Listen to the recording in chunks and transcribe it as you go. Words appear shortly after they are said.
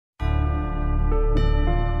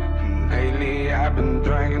I've been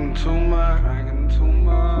drinking too much.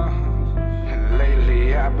 And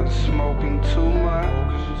lately I've been smoking too much.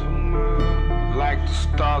 Like the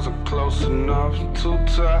stars are close enough to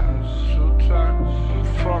touch.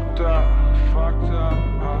 Fucked up.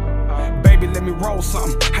 Baby, let me roll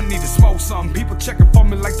something. I need to smoke something. People checking for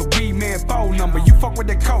me like the weed man phone number. You fuck with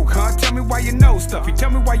that coke, huh? Tell me why you know stuff. You tell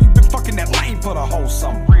me why you been fucking that lame for the whole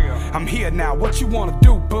summer. I'm here now, what you wanna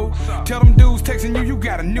do, boo? Tell them dudes texting you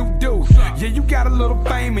got a new dude. Yeah, you got a little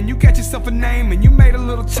fame and you got yourself a name and you made a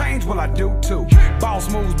little change, well I do too. Boss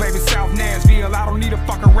moves, baby, South Nashville. I don't need a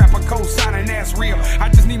fucking rapper co-signing, that's real. I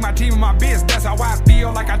just need my team and my biz, that's how I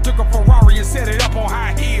feel. Like I took a Ferrari and set it up on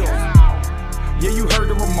high heels. Yeah, you heard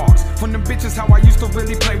the remarks from them bitches how I used to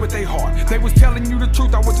really play with they heart. They was telling you the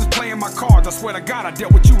truth, I was just playing my cards. I swear to God, I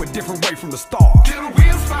dealt with you a different way from the start. Till the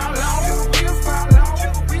wheels fall off, till the wheels fall off,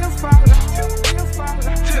 till the wheels fall off, till the wheels fall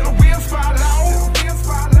off, till the wheels fall off, till the wheels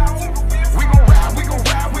fall off. We gon' ride, we gon'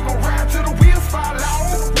 ride, we gon' ride till the wheels fall off,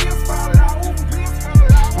 till the wheels fall off.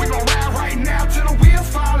 We gon' ride right now till the wheels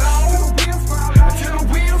fall off, till the wheels fall off, till the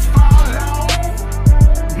wheels fall off.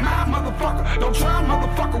 My motherfucker, don't try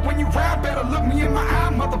motherfucker when you ride, better look me in my eye,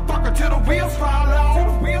 motherfucker, till the wheels fall off,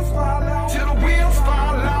 till the wheels fall off, till the wheels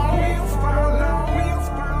fall off, wheels fall off, wheels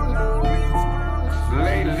fall off, wheels fall off.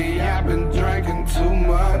 Lately I've been drinking too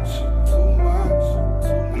much.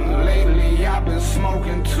 Lately I've been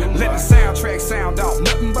smoking too much. Let the soundtrack sound off,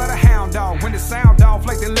 nothing but a hound dog. When it sound off,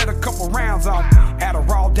 like they let a couple rounds off.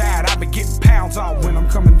 Adderall died, I've been getting pounds off. When I'm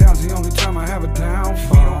coming down's the only time I have a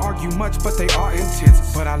downfall. We don't argue much, but they are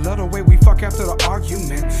intense. But I love the way we fuck after the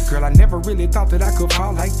argument. Girl, I never really thought that I could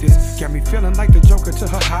fall like this. Got me feeling like the Joker to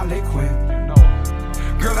her Harley Quinn.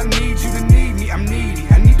 Girl, I need you to need me, I'm needy.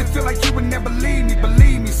 I need to feel like you would never leave me,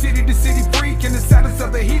 believe me. City to city freak, in the silence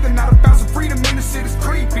of the heathen. Not about some freedom, and the shit is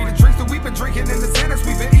creepy. The drinks that we've been drinking and the sandwich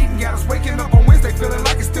we've been eating got us waking up on Wednesday feeling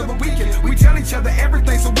like it's still the weekend. We tell each other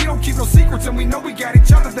everything, so we don't keep no secrets. And we know we got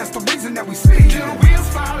each other, that's the reason that we speak. Till the wheels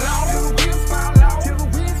fall off, till the wheels fall off, till the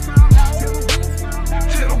wheels fall off, till the wheels fall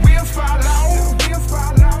off, till the wheels fall off, till the wheels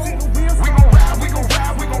fall off. We gon' ride, we gon'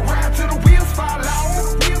 ride, we gon' ride till the wheels fall off, till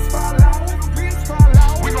the wheels fall off, till the wheels fall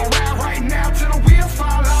off. We gon' ride right now till the wheels fall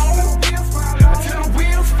off, till the wheels fall off, till the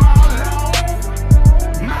wheels fall off.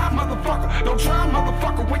 My motherfucker, don't try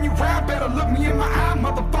motherfucker when you ride, better look me in my eye,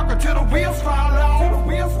 motherfucker, till the wheels fall off, till the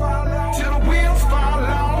wheels fall off, till the wheels fall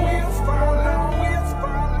off, wheels fall off, wheels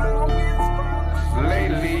fall off, wheels fall off.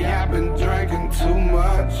 Lately I've been drinking too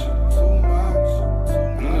much.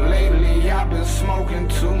 Lately I've been smoking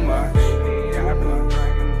too much. I've been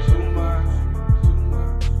drinking too much.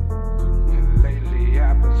 And lately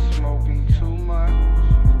I've been smoking too much.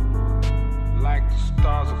 Like the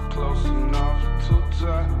stars are close enough to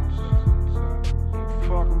touch. I'm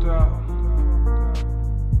fucked up.